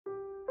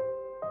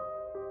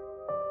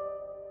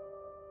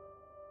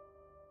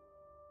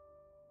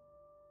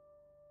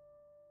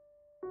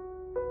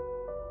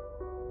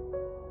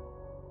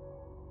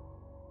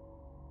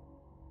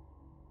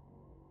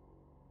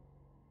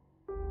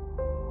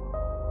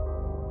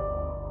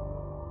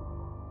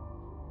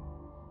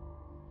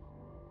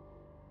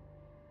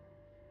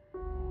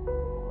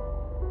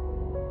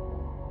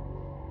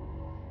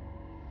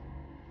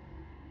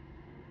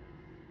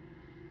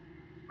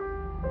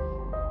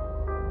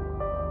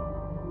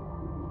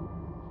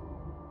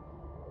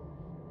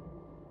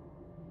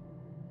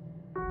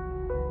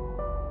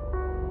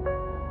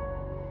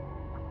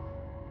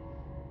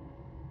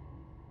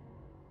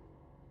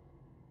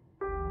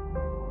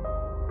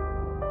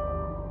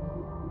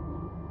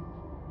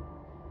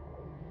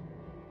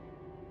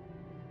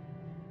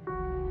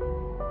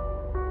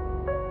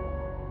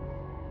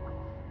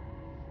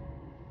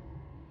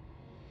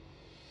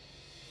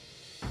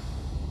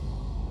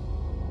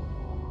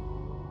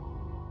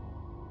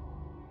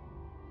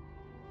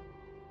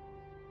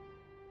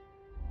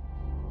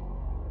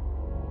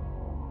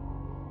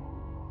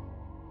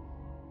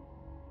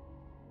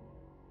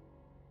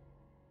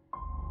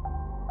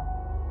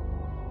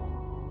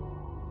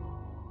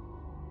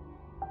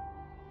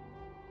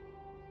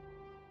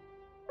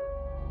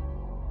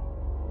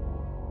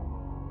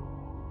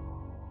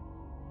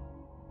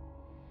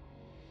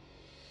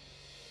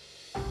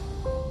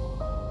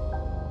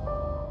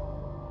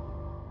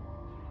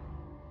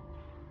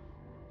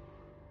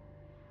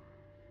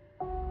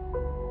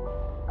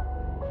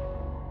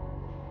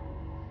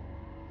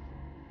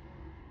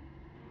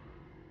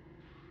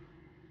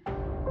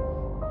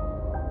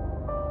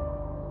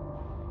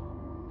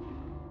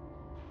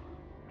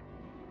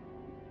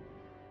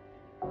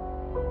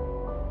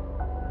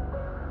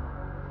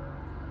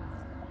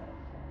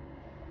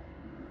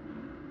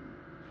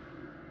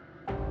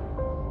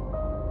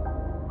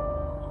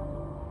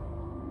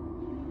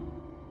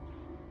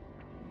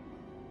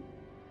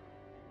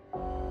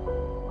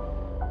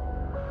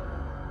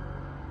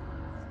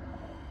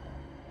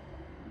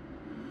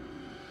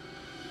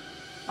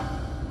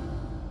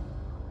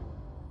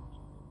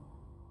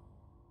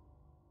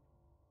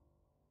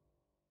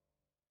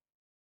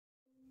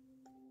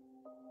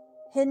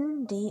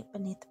Hidden deep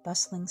beneath the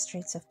bustling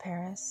streets of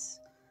Paris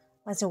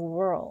lies a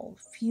world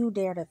few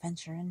dare to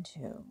venture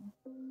into.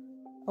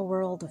 A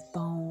world of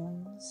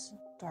bones,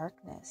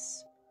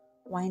 darkness,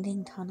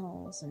 winding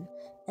tunnels, and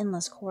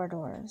endless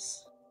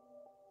corridors.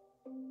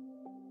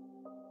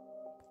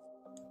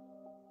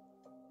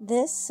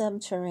 This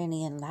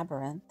subterranean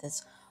labyrinth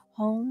is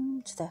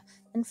home to the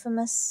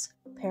infamous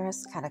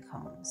Paris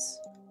catacombs,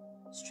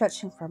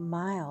 stretching for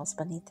miles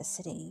beneath the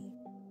city,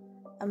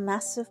 a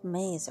massive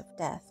maze of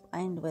death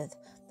lined with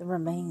the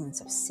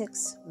remains of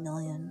 6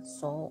 million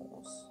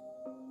souls.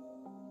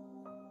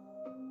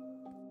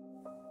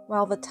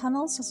 While the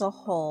tunnels as a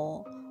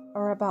whole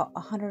are about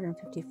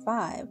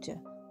 155 to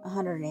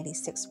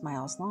 186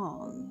 miles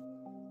long,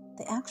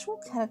 the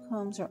actual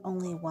catacombs are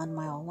only 1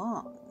 mile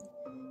long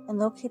and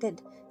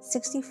located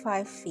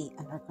 65 feet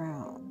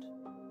underground.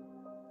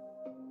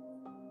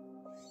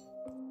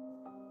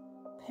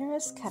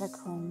 Paris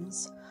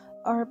catacombs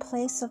are a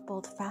place of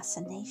both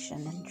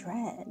fascination and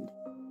dread,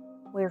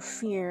 where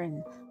fear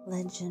and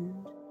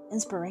legend,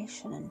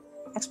 inspiration and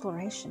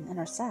exploration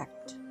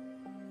intersect.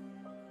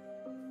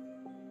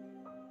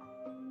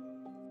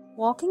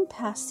 Walking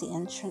past the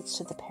entrance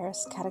to the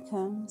Paris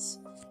catacombs,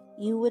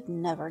 you would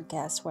never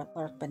guess what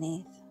lurked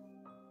beneath.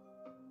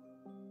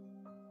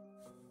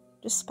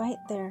 Despite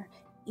their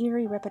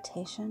eerie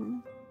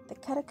reputation, the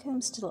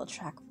catacombs still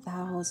attract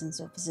thousands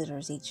of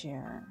visitors each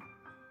year,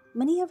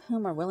 many of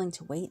whom are willing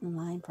to wait in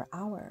line for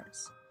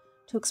hours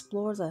to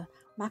explore the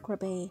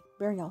macabre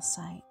burial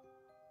site.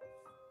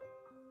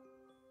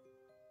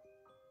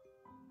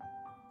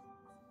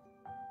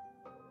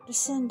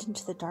 Descend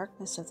into the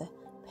darkness of the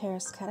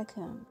Paris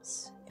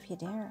catacombs, if you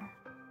dare.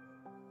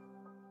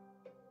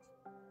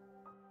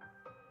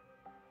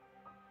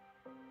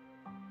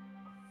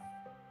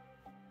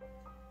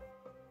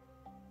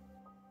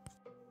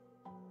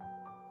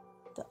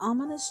 The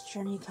ominous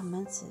journey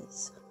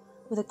commences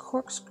with a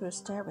corkscrew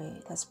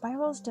stairway that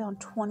spirals down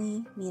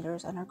 20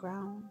 meters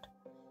underground,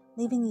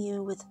 leaving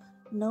you with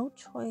no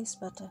choice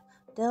but to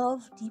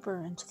delve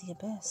deeper into the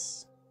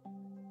abyss.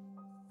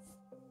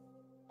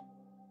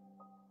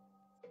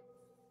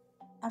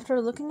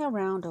 After looking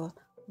around a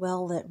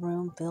well-lit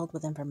room filled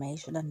with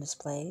information and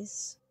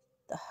displays,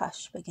 the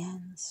hush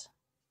begins.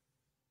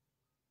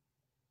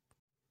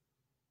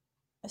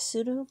 A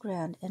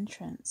pseudo-grand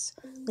entrance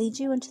leads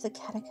you into the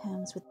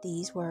catacombs with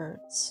these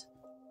words: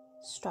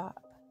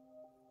 "Stop.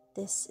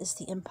 This is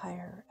the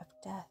Empire of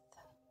Death."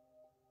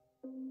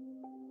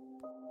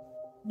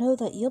 Know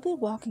that you'll be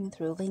walking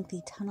through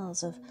lengthy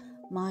tunnels of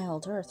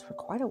mild earth for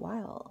quite a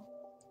while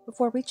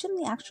before reaching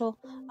the actual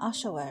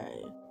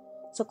ossuary,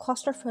 so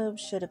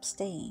claustrophobes should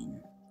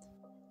abstain,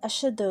 as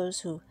should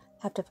those who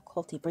have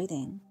difficulty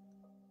breathing.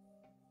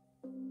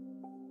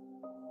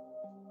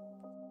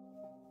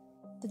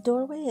 The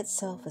doorway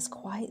itself is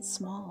quite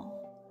small.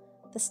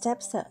 The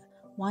steps that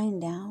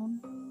wind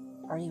down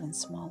are even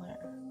smaller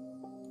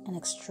and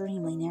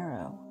extremely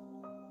narrow.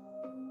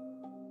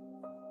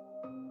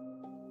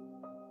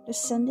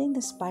 Descending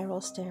the spiral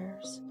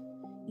stairs,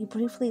 you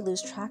briefly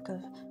lose track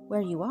of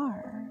where you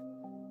are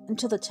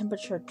until the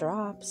temperature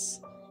drops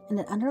and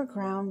an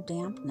underground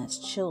dampness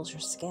chills your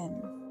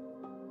skin.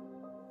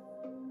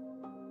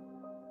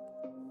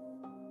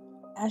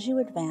 As you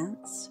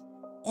advance,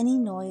 any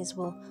noise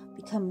will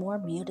become more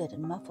muted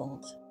and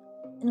muffled,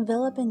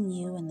 enveloping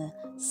you in the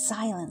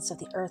silence of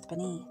the earth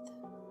beneath.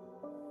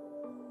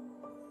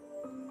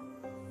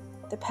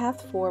 The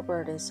path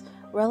forward is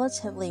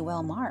relatively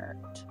well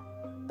marked,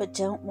 but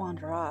don't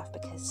wander off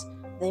because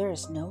there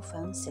is no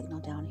phone signal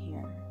down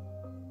here,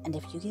 and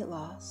if you get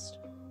lost,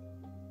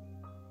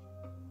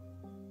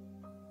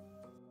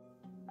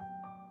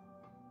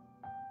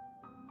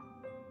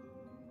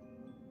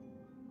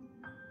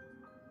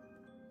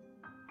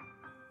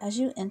 as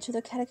you enter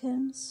the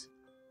catacombs,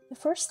 the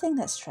first thing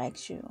that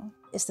strikes you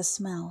is the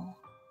smell.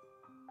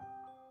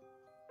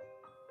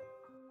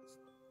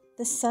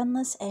 The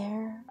sunless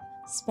air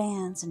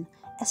spans an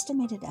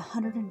estimated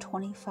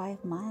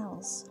 125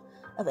 miles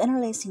of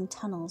interlacing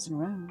tunnels and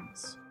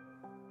rooms.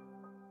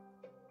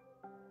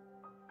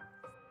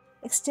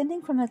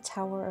 Extending from the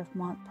Tower of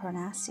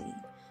Montparnasse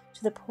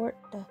to the Port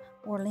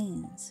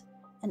d'Orléans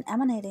and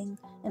emanating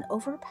an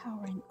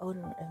overpowering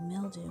odor of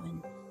mildew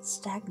and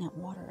stagnant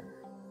water.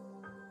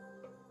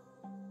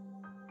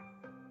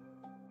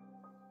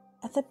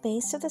 At the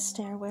base of the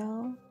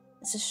stairwell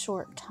is a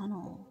short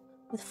tunnel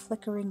with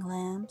flickering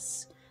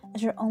lamps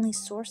as your only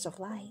source of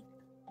light.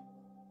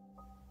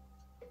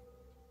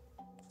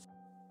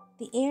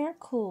 The air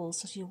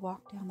cools as you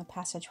walk down the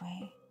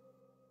passageway.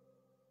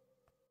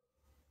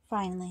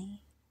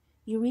 Finally,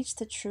 you reach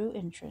the true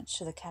entrance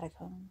to the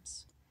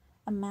catacombs,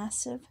 a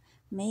massive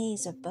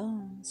maze of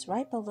bones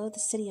right below the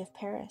city of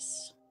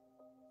Paris.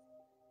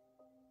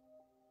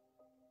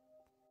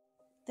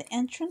 The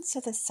entrance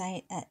of the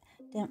site at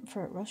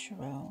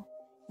Denfert-Rochereau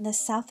in the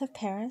south of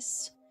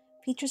Paris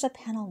features a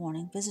panel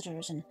warning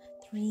visitors in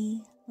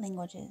 3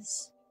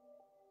 languages.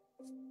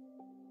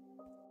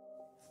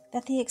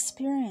 That the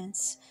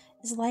experience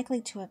is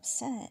likely to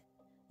upset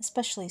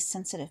especially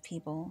sensitive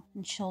people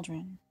and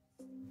children.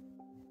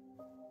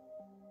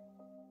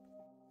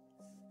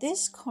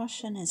 This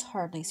caution is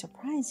hardly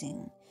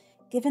surprising,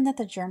 given that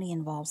the journey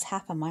involves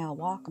half-a-mile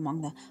walk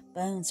among the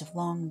bones of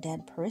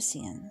long-dead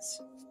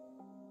Parisians.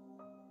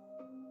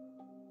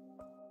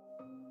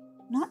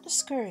 Not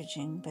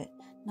discouraging, but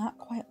not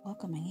quite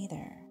welcoming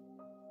either.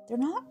 They're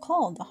not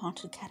called the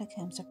haunted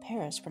catacombs of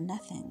Paris for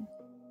nothing.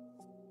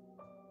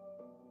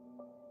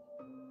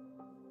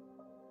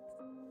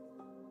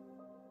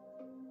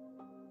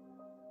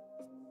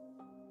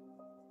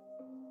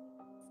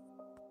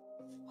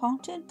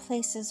 Haunted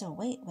places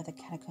await with the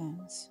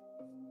catacombs.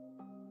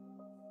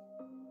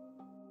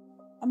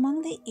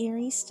 Among the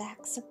eerie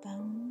stacks of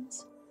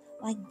bones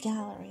lie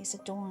galleries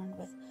adorned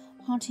with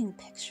haunting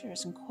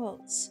pictures and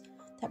quotes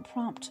that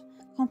prompt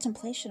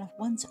contemplation of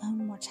one's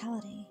own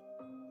mortality.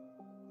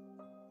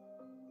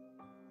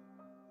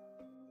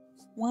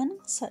 One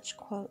such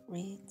quote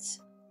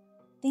reads,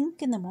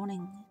 "Think in the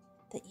morning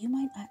that you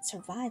might not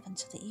survive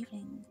until the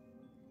evening,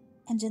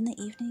 and in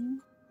the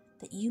evening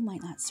that you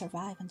might not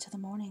survive until the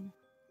morning."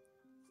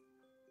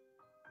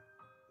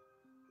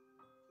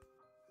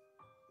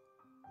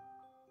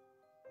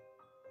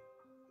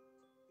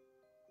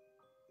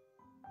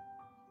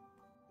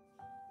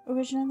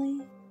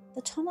 Originally,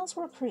 the tunnels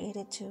were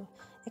created to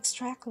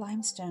extract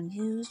limestone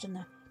used in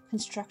the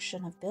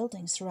construction of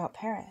buildings throughout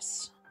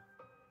Paris.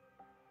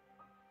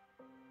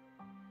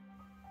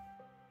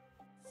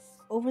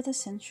 Over the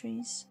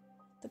centuries,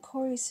 the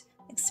quarries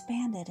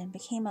expanded and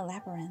became a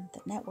labyrinth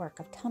network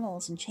of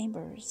tunnels and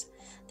chambers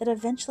that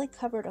eventually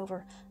covered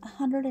over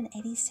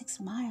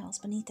 186 miles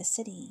beneath the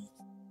city.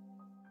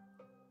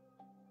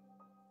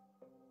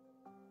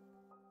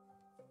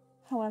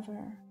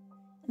 However,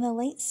 in the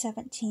late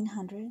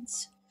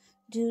 1700s,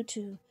 due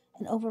to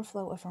an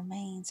overflow of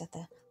remains at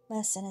the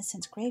Les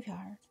Innocents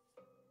graveyard,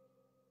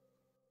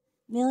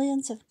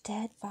 millions of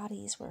dead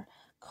bodies were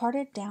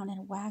carted down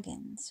in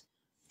wagons,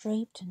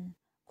 draped in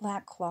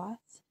black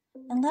cloth,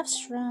 and left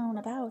strewn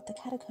about the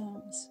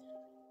catacombs,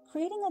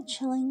 creating a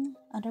chilling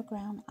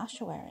underground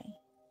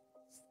ossuary.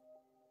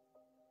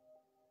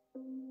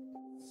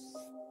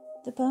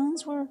 The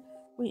bones were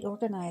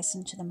reorganized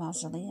into the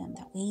mausoleum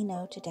that we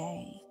know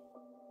today.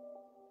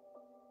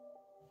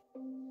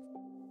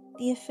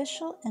 The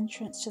official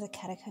entrance to the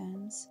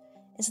catacombs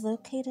is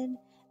located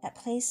at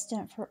Place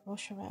d'Enfer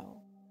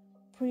Rochereau,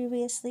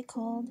 previously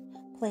called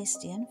Place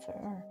d'Enfer,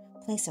 or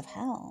Place of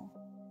Hell.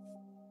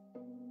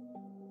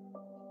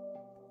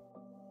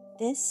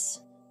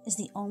 This is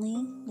the only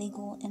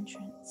legal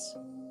entrance.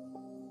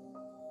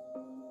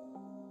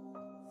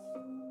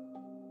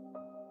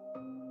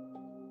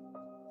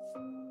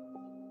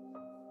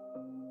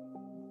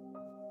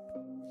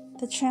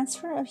 The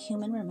transfer of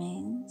human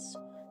remains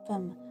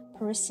from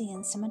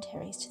Parisian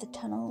cemeteries to the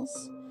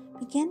tunnels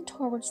began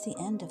towards the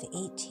end of the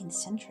 18th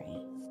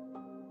century.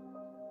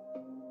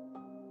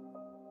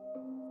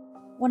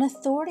 When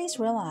authorities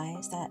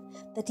realized that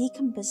the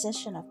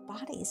decomposition of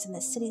bodies in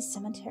the city's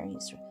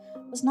cemeteries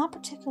was not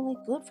particularly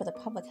good for the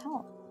public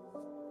health,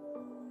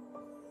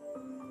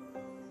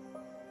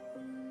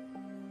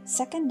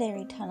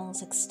 secondary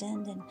tunnels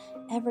extend in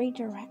every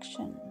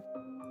direction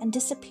and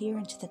disappear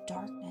into the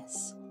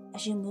darkness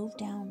as you move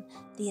down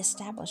the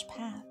established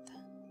path.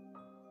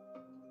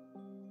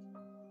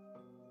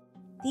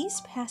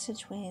 These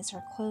passageways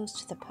are closed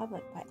to the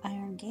public by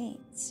iron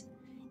gates,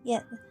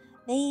 yet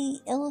they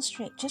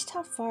illustrate just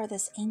how far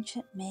this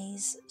ancient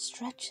maze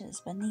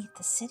stretches beneath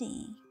the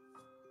city.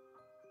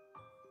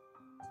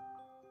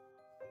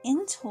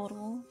 In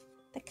total,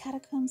 the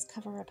catacombs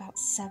cover about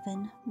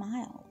 7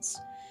 miles,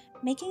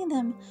 making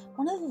them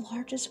one of the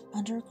largest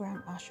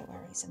underground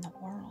ossuaries in the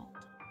world.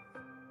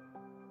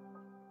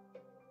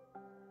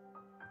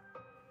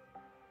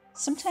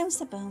 Sometimes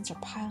the bones are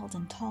piled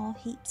in tall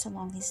heaps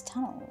along these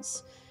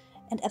tunnels,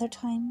 and other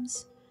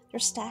times they're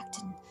stacked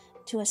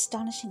into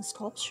astonishing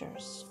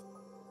sculptures.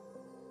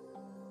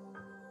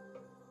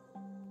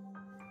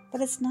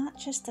 But it's not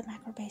just the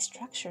macabre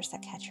structures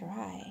that catch your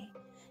eye.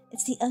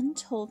 It's the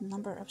untold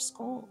number of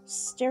skulls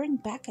staring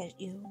back at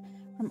you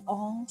from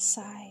all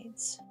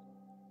sides.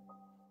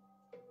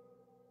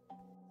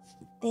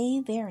 They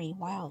vary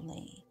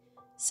wildly.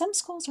 Some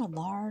skulls are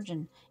large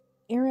and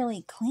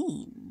eerily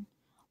clean,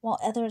 while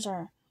others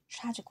are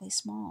tragically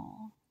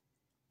small,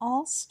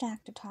 all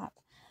stacked atop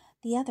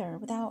the other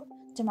without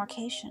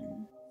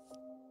demarcation.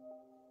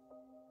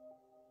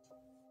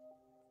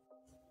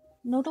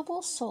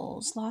 Notable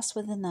souls lost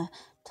within the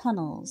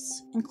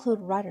tunnels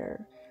include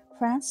writer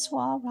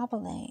Francois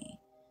Rabelais,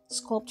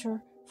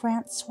 sculptor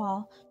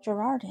Francois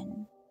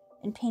Girardin,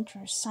 and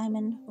painter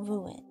Simon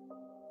Vouet.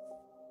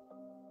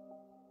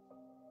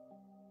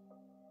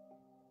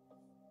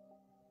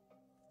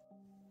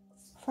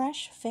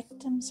 Fresh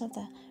victims of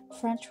the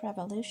French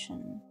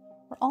Revolution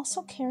were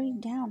also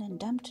carried down and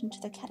dumped into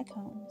the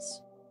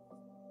catacombs,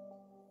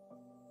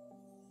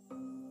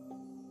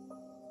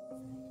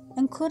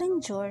 including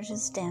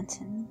Georges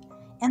Danton,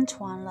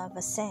 Antoine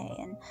Lavoisier,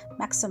 and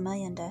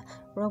Maximilien de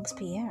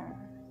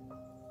Robespierre.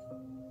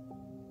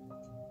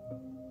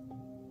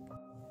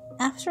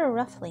 After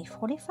roughly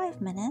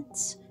 45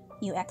 minutes,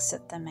 you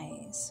exit the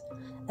maze,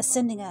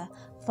 ascending a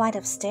flight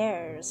of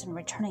stairs and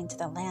returning to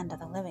the land of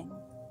the living.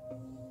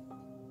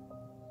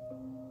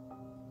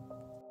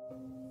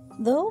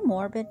 Though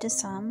morbid to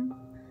some,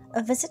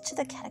 a visit to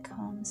the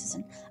catacombs is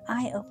an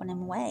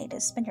eye-opening way to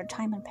spend your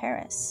time in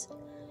Paris,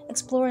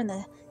 exploring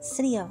the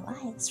city of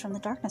lights from the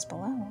darkness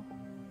below.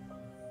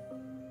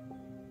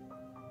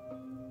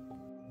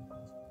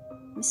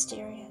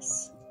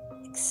 Mysterious,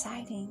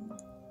 exciting,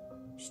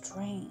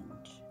 strange.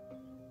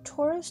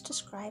 Tourists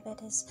describe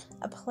it as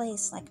a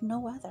place like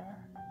no other.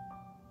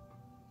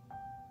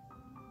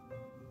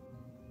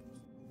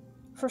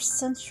 For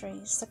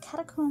centuries, the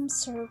catacombs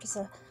served as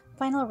a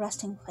final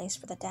resting place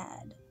for the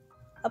dead,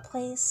 a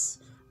place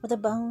where the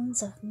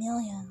bones of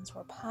millions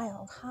were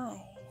piled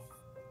high.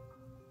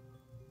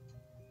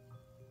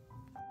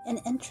 In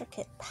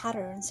intricate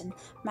patterns and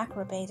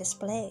macabre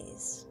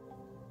displays.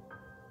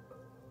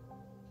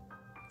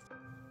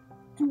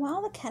 And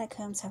while the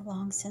catacombs have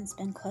long since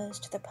been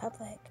closed to the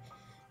public,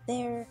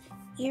 their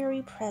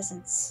eerie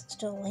presence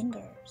still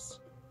lingers,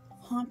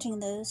 haunting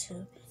those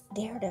who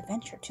dare to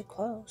venture too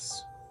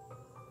close.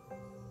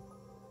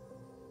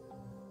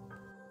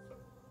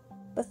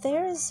 But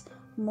there is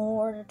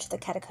more to the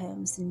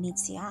catacombs than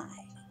meets the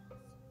eye.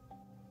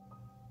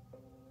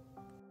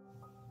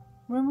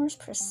 Rumors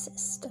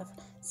persist of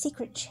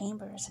secret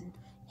chambers and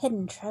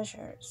hidden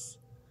treasures,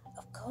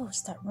 of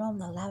ghosts that roam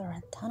the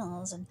labyrinth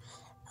tunnels, and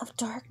of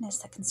darkness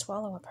that can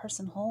swallow a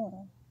person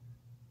whole.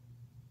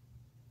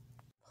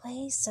 A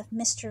place of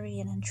mystery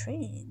and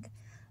intrigue,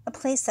 a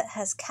place that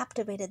has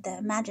captivated the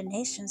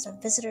imaginations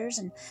of visitors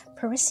and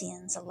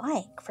Parisians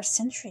alike for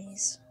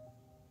centuries.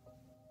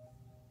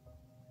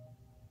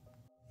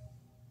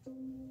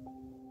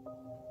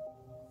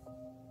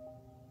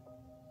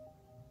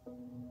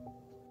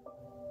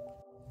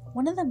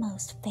 One of the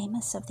most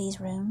famous of these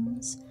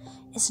rooms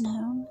is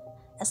known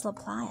as La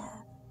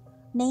Playa,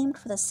 named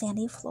for the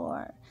sandy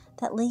floor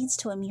that leads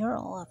to a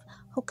mural of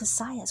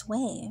Hokusaya's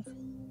wave.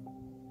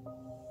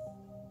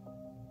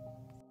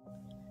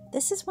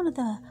 This is one of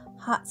the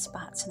hot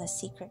spots in the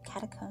secret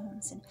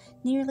catacombs, and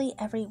nearly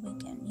every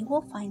weekend you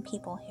will find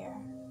people here.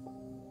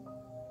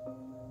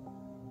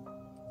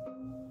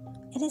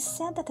 It is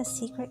said that the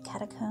secret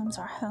catacombs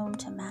are home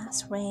to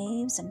mass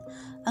raves and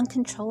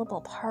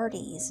uncontrollable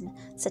parties and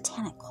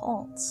satanic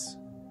cults.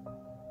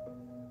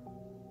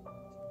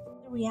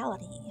 The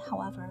reality,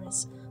 however,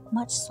 is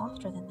much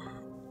softer than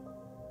that.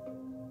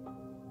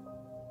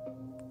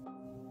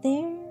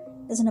 There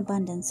is an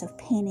abundance of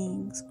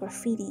paintings,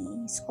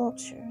 graffiti,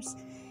 sculptures,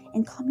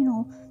 and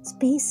communal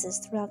spaces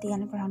throughout the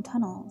underground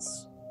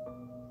tunnels.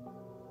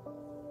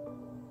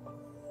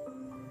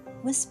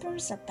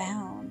 Whispers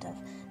abound of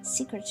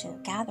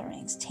secretive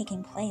gatherings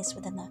taking place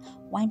within the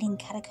winding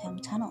catacomb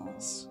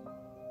tunnels.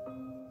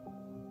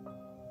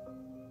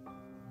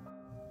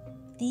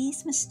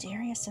 These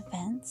mysterious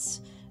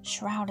events,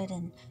 shrouded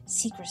in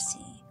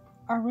secrecy,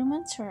 are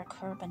rumored to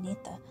occur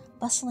beneath the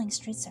bustling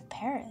streets of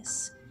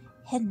Paris,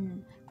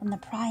 hidden from the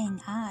prying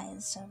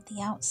eyes of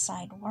the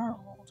outside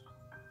world.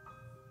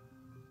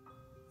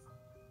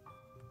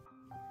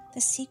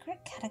 The secret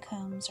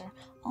catacombs are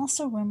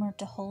also rumored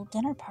to hold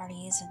dinner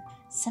parties in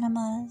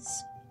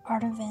cinemas,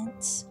 art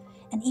events,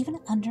 and even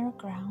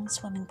underground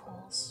swimming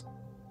pools.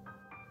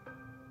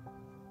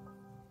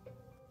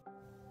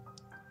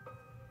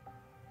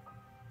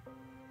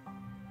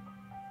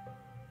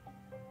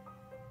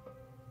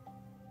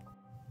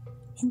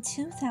 In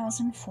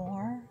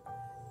 2004,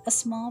 a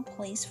small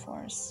police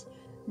force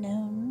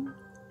known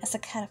as the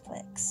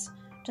Catacombs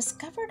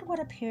discovered what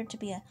appeared to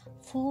be a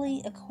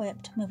fully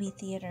equipped movie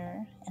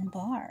theater and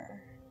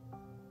bar.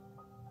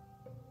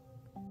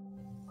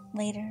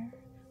 Later,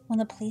 when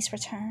the police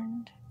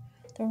returned,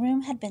 the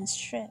room had been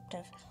stripped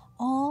of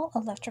all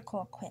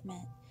electrical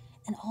equipment,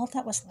 and all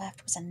that was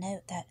left was a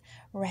note that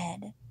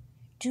read,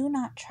 "Do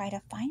not try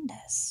to find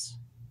us."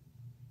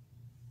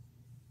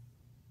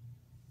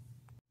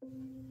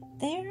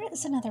 There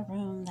is another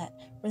room that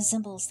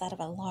resembles that of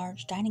a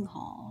large dining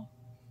hall,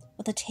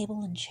 with a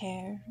table and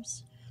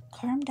chairs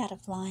carved out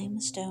of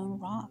limestone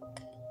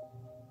rock.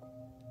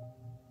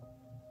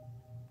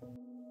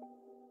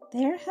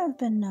 There have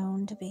been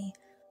known to be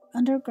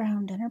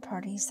underground dinner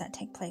parties that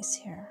take place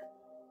here.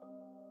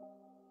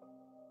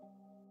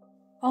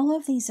 All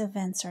of these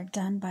events are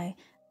done by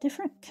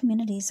different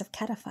communities of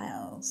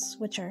cataphiles,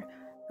 which are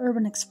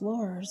urban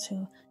explorers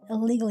who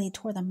illegally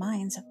tour the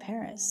mines of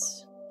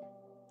Paris,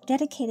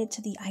 dedicated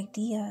to the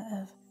idea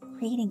of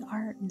creating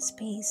art and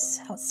space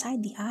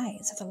outside the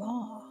eyes of the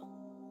law.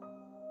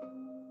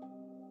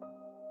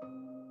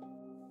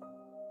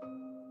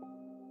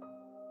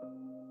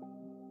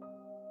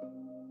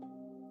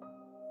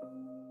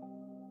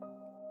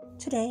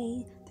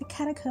 Today, the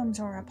catacombs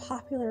are a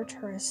popular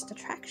tourist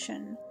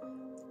attraction,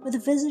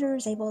 with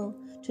visitors able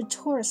to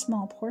tour a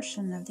small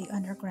portion of the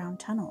underground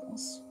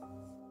tunnels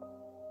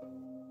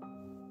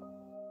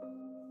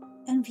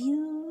and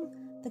view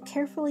the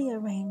carefully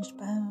arranged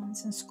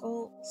bones and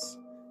skulls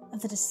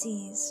of the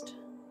deceased.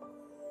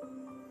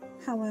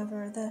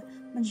 However, the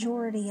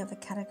majority of the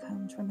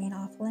catacombs remain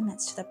off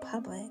limits to the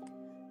public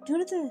due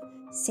to the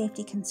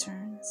safety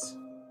concerns.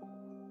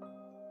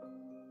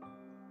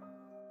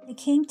 They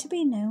came to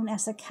be known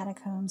as the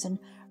catacombs in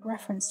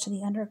reference to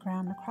the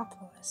underground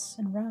necropolis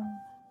in Rome.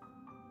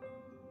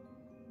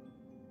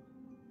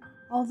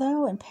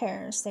 Although in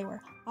Paris they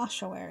were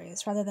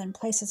ossuaries rather than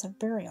places of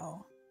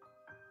burial.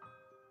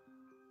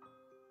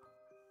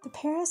 The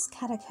Paris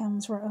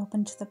catacombs were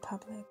opened to the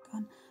public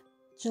on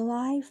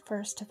July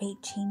 1st of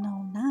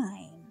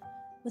 1809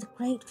 with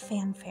great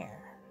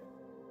fanfare,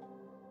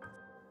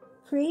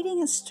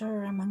 creating a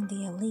stir among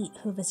the elite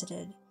who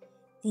visited.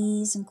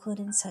 These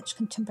included such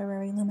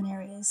contemporary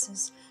luminaries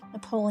as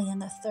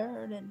Napoleon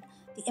III and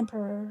the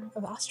Emperor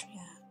of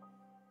Austria.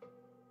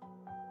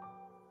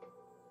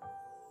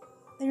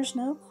 There's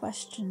no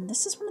question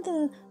this is one of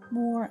the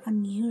more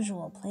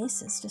unusual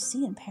places to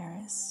see in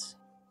Paris.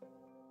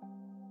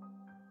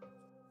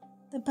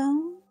 The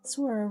bones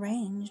were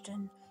arranged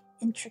in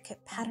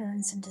intricate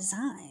patterns and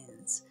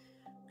designs,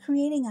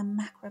 creating a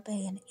macabre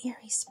and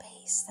eerie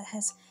space that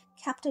has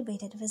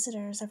captivated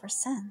visitors ever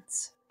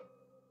since.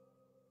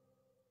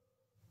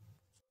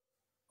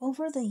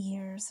 Over the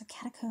years, the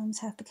catacombs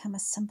have become a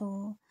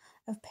symbol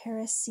of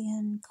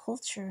Parisian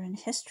culture and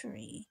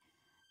history,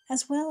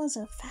 as well as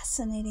a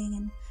fascinating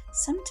and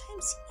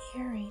sometimes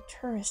eerie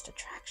tourist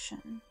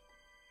attraction.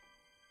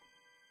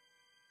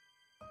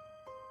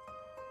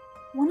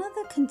 One of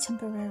the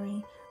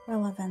contemporary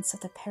relevance of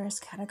the Paris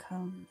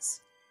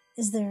catacombs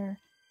is their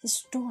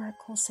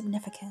historical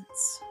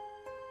significance.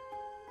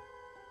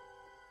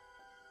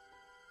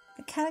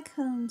 The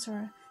catacombs are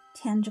a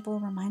tangible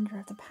reminder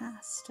of the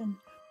past and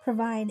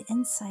provide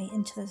insight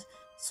into the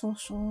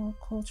social,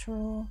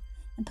 cultural,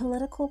 and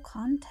political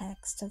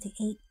context of the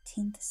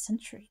 18th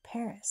century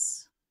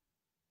Paris.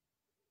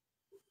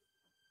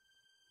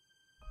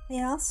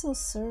 They also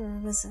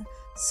serve as a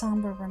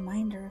somber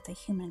reminder of the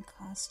human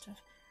cost of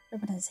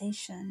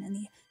urbanization and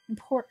the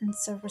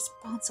importance of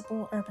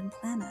responsible urban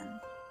planning.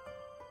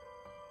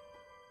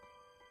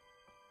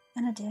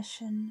 In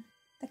addition,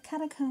 the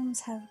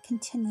catacombs have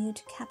continued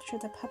to capture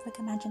the public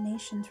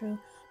imagination through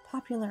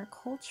popular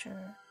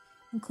culture,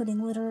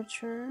 including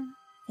literature,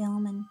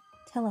 film, and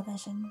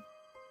television.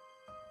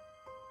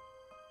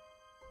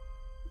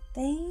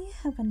 They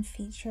have been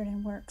featured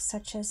in works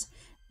such as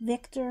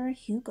Victor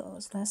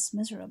Hugo's Les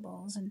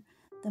Miserables and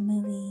the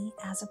movie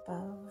As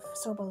Above,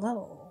 So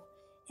Below,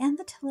 and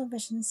the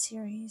television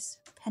series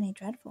Penny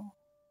Dreadful.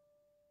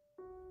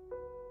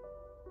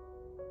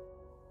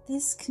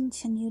 This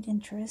continued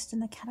interest in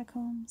the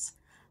catacombs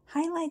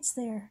highlights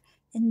their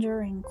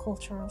enduring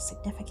cultural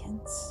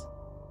significance.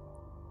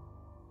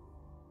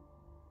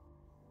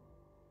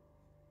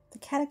 The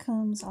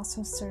catacombs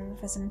also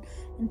serve as an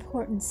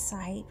important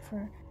site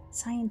for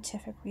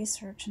scientific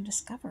research and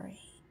discovery.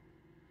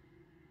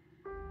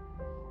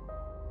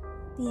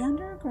 The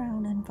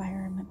underground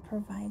environment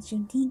provides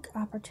unique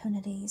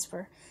opportunities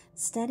for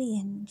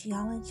studying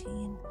geology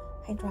and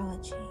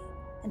hydrology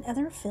and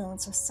other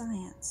fields of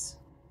science.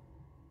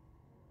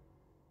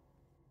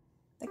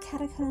 The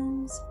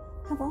catacombs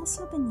have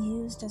also been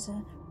used as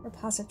a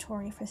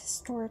repository for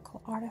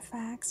historical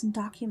artifacts and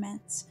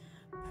documents,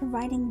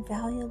 providing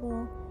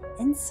valuable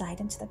insight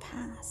into the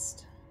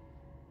past.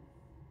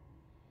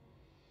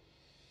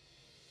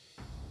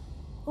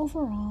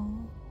 Overall,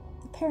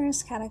 the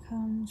Paris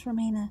catacombs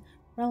remain a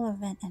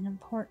relevant and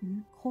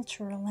important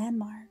cultural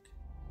landmark.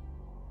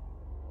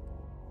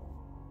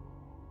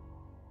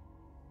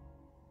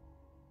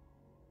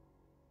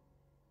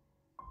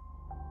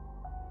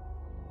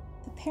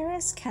 The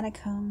Paris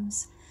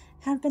catacombs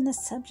have been the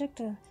subject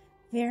of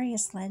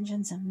various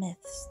legends and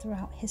myths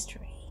throughout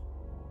history.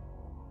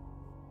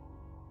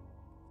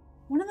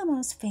 One of the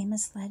most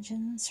famous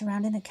legends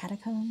surrounding the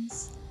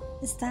catacombs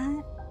is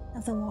that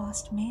of the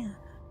lost man.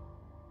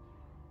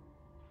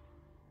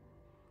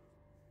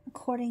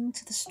 According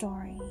to the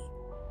story,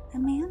 a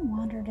man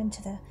wandered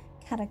into the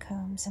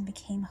catacombs and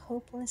became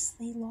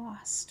hopelessly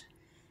lost,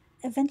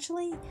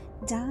 eventually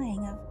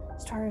dying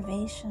of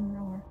starvation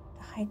or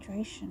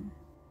dehydration.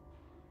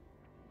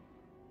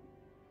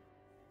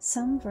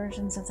 Some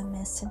versions of the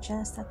myth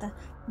suggest that the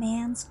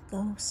man's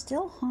ghost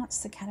still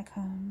haunts the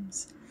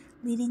catacombs,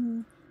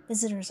 leading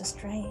visitors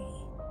astray.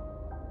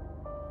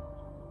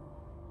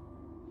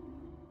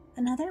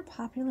 Another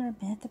popular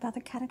myth about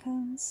the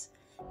catacombs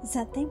is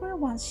that they were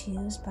once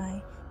used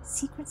by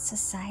secret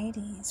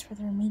societies for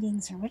their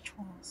meetings and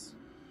rituals.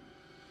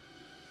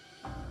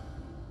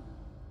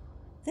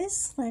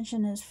 This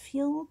legend is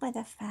fueled by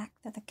the fact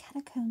that the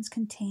catacombs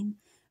contain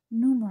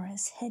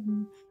numerous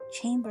hidden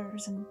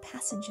chambers and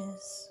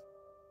passages,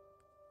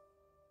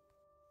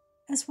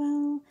 as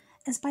well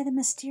as by the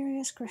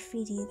mysterious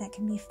graffiti that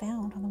can be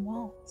found on the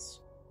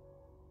walls.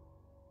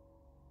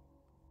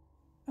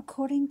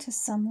 According to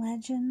some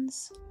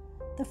legends,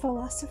 the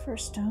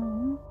Philosopher's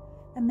Stone,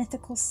 a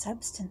mythical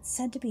substance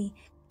said to be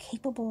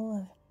capable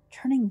of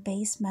turning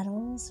base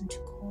metals into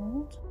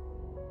gold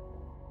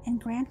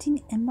and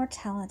granting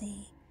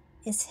immortality,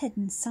 is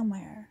hidden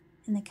somewhere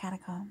in the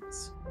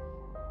catacombs.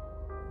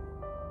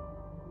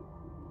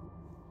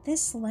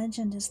 This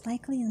legend is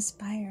likely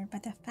inspired by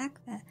the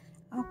fact that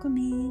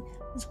alchemy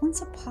was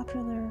once a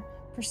popular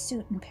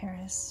pursuit in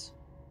Paris,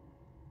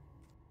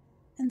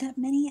 and that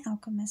many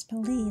alchemists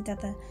believed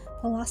that the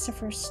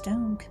philosopher's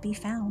stone could be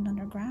found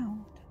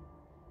underground.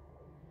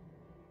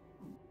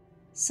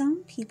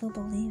 Some people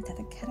believe that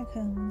the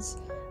catacombs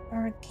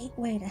are a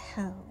gateway to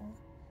hell,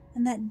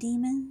 and that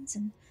demons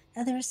and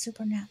other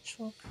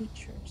supernatural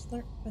creatures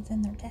lurk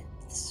within their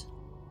depths.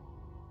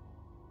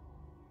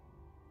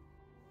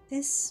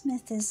 This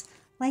myth is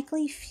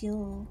likely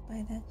fueled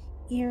by the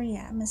eerie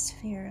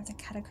atmosphere of the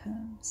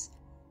catacombs,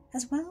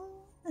 as well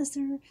as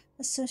their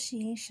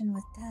association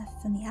with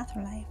death and the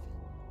afterlife.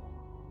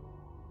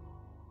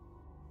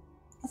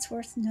 It's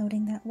worth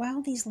noting that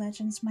while these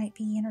legends might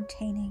be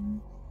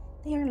entertaining,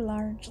 they are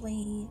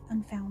largely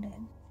unfounded.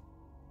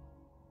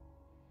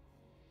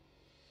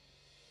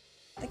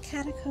 The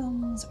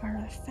catacombs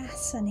are a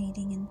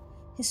fascinating and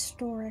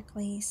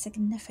historically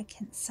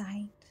significant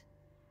sight,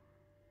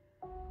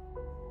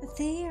 but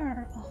they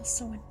are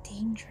also a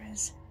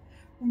dangerous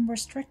and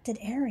restricted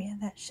area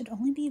that should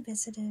only be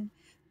visited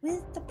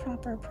with the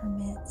proper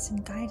permits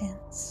and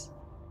guidance.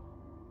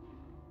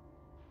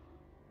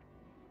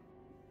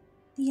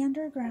 The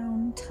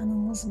underground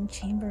tunnels and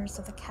chambers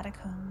of the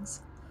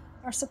catacombs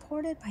are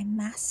supported by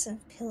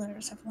massive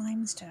pillars of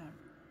limestone,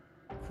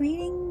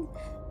 creating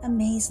a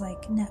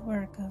maze-like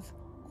network of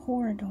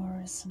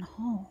corridors and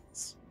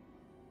halls.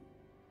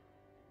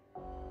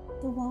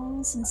 The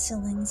walls and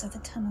ceilings of the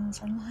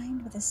tunnels are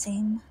lined with the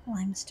same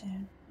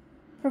limestone,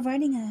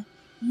 providing a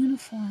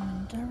uniform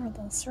and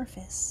durable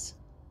surface.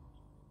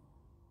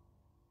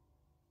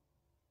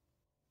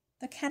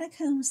 The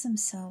catacombs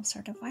themselves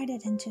are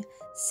divided into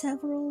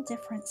several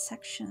different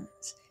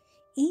sections,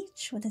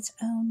 each with its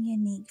own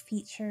unique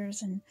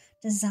features and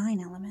design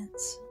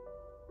elements.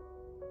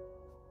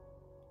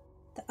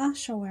 The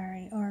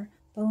ossuary, or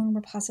bone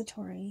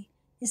repository,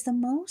 is the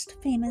most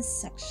famous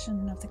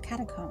section of the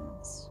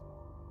catacombs,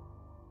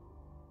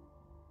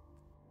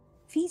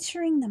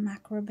 featuring the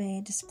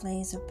macabre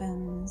displays of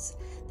bones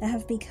that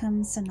have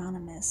become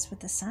synonymous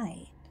with the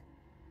site.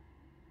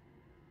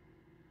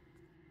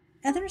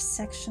 Other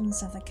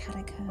sections of the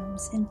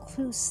catacombs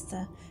include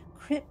the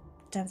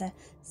crypt of the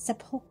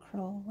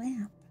sepulchral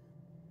lamp,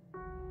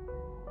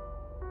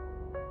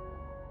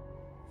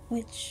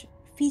 which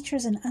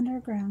features an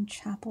underground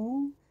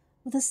chapel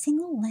with a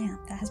single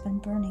lamp that has been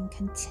burning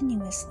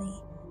continuously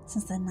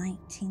since the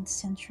 19th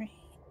century.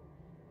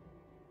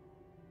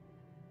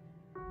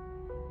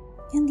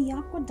 In the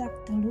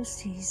Aqueduct de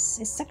Lucis,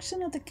 a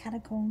section of the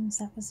catacombs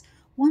that was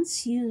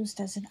once used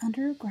as an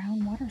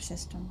underground water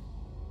system.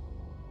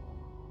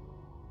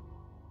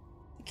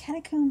 The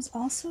catacombs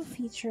also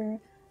feature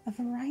a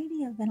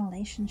variety of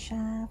ventilation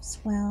shafts,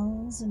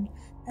 wells, and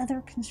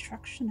other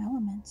construction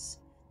elements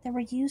that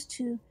were used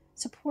to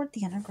support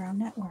the underground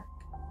network.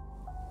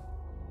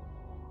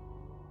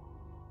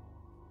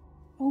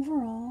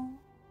 Overall,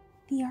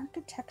 the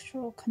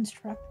architectural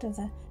construct of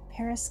the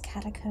Paris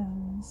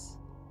catacombs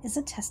is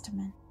a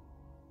testament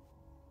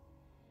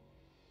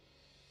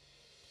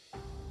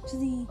to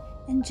the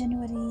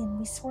ingenuity and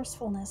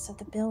resourcefulness of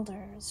the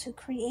builders who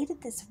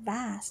created this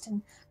vast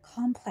and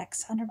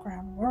complex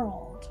underground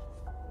world.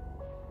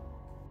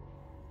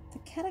 The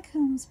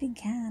catacombs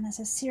began as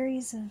a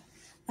series of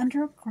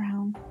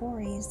underground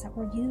quarries that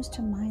were used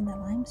to mine the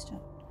limestone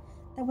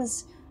that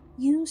was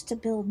used to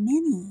build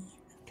many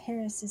of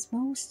Paris's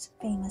most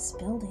famous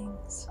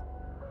buildings.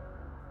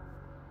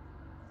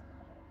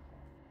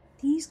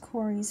 These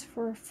quarries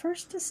were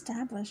first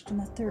established in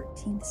the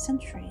 13th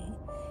century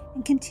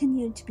and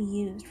continued to be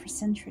used for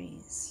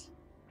centuries.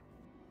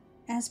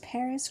 As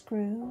Paris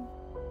grew,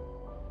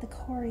 the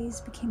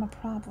quarries became a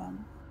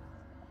problem.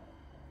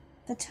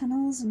 The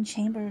tunnels and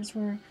chambers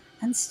were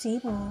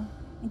unstable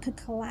and could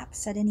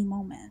collapse at any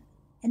moment,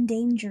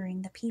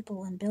 endangering the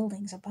people and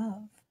buildings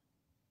above.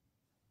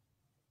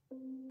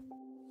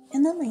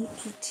 In the late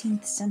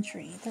 18th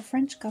century, the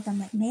French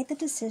government made the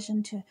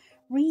decision to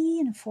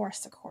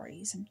reinforce the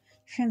quarries and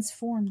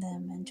transform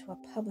them into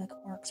a public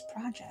works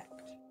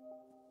project.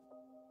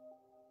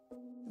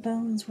 The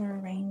bones were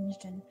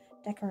arranged in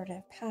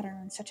decorative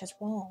patterns such as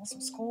walls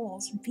of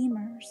skulls and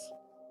femurs.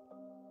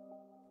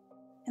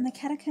 And the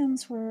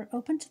catacombs were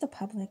open to the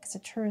public as a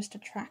tourist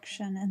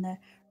attraction in the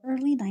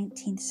early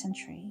 19th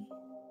century.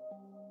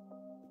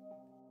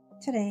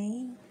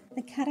 Today,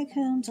 the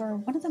catacombs are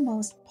one of the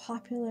most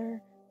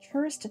popular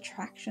tourist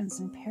attractions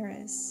in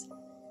Paris,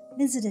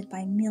 visited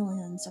by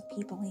millions of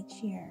people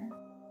each year.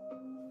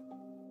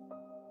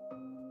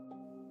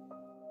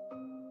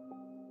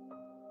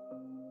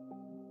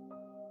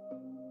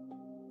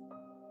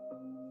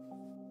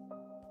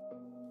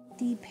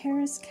 The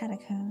Paris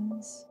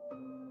catacombs,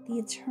 the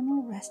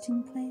eternal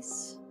resting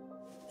place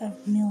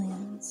of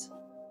millions,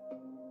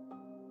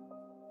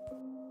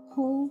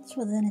 holds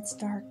within its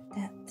dark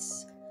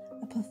depths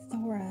a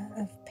plethora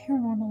of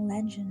paranormal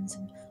legends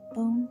and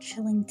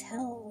bone-chilling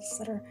tales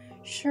that are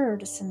sure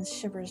to send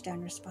shivers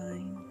down your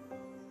spine.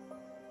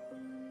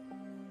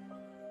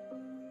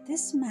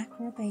 This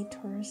macabre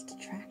tourist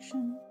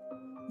attraction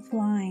with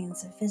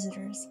lines of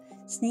visitors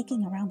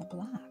snaking around the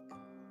block.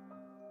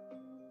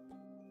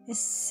 Is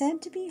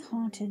said to be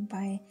haunted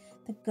by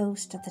the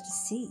ghost of the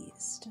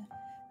deceased,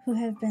 who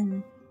have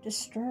been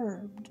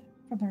disturbed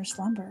from their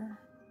slumber.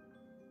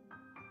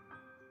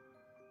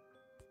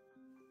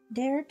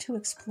 Dare to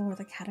explore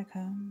the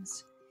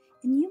catacombs,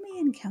 and you may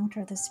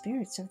encounter the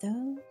spirits of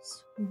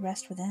those who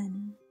rest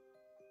within.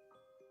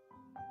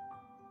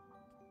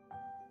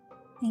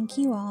 Thank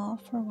you all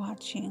for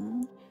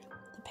watching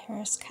the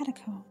Paris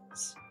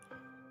Catacombs.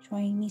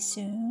 Join me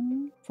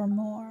soon for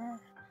more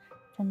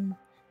from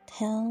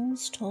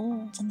Tales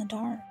Told in the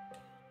Dark.